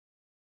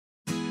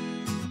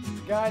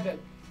guy that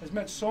has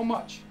meant so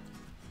much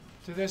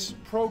to this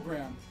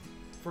program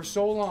for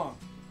so long.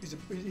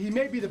 He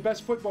may be the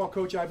best football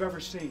coach I've ever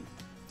seen,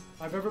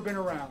 I've ever been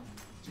around.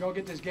 He's going to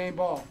get this game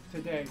ball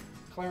today.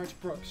 Clarence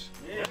Brooks.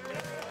 Yeah.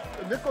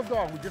 The nickel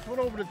dog, we just went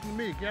over this in the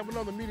meeting. Can have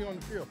another meeting on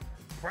the field.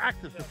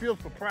 Practice, the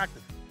field's for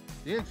practice.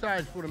 The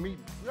inside's for the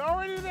meeting. You're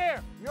already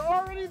there. You're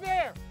already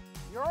there.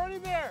 You're already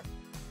there.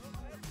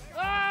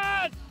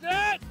 Ah,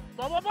 that's it.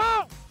 Blah, blah,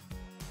 blah.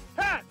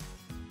 Pat.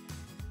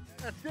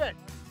 That's it.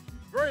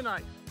 Very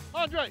nice.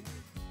 Andre,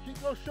 keep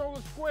those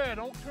shoulders square.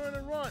 Don't turn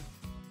and run.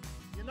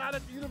 You're not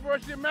at the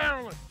University of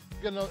Maryland.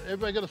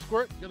 Everybody get a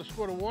squirt? Get a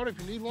squirt of water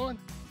if you need one?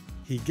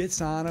 He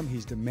gets on them.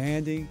 He's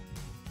demanding.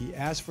 He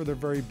asks for their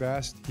very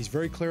best. He's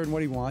very clear in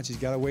what he wants. He's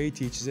got a way he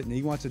teaches it, and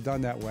he wants it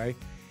done that way.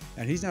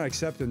 And he's not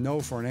accepting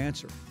no for an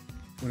answer.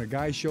 When a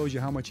guy shows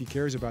you how much he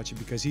cares about you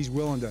because he's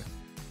willing to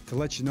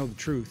let you know the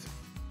truth,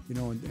 you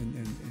know,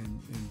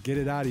 and get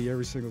it out of you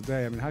every single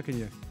day. I mean, how can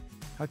you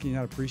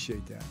not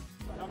appreciate that?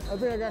 I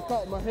think I got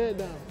caught with my head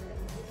down.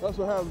 That's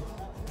what happened.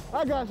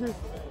 I got you.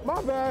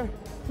 My bad.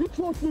 You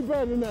talked me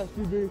better than that,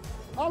 CB.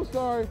 I'm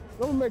sorry.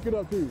 I'm gonna make it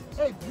up to you.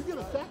 Hey, you get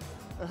a sack?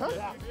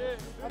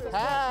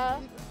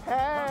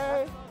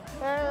 Hey.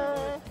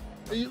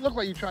 You look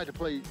like you tried to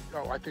play,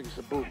 oh, I think it's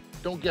a boot.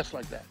 Don't guess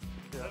like that.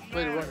 Yeah.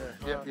 Play the run.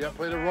 Yeah,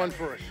 play the run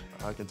first.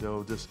 I can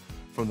tell just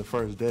from the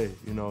first day,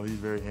 you know, he's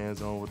very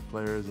hands-on with the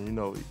players, and, you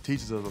know, he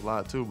teaches us a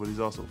lot too, but he's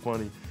also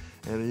funny.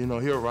 And, you know,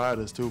 he'll ride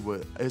us too,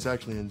 but it's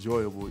actually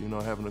enjoyable, you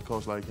know, having a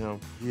coach like him.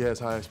 He has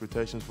high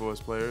expectations for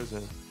his players,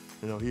 and,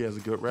 you know, he has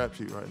a good rap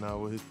sheet right now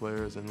with his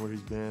players and where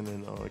he's been,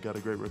 and got a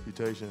great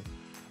reputation.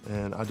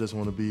 And I just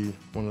want to be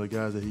one of the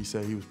guys that he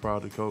said he was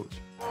proud to coach.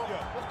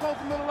 Let's close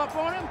the middle up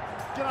on him,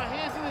 get our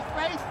hands in his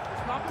face,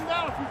 let's knock him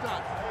down a few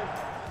times.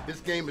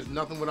 This game is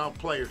nothing without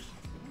players.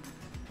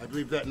 I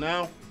believe that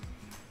now.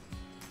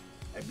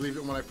 I believed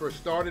it when I first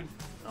started.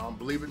 I'll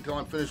believe it until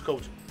I'm finished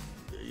coaching.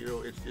 You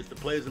know, it's the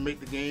players that make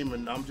the game,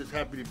 and I'm just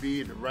happy to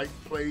be in the right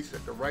place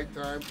at the right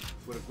time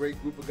with a great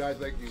group of guys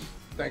like you.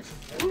 Thanks.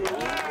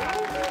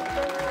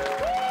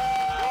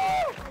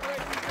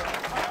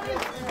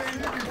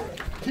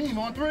 Team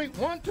on three.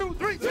 1, 2,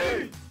 3.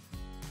 Team.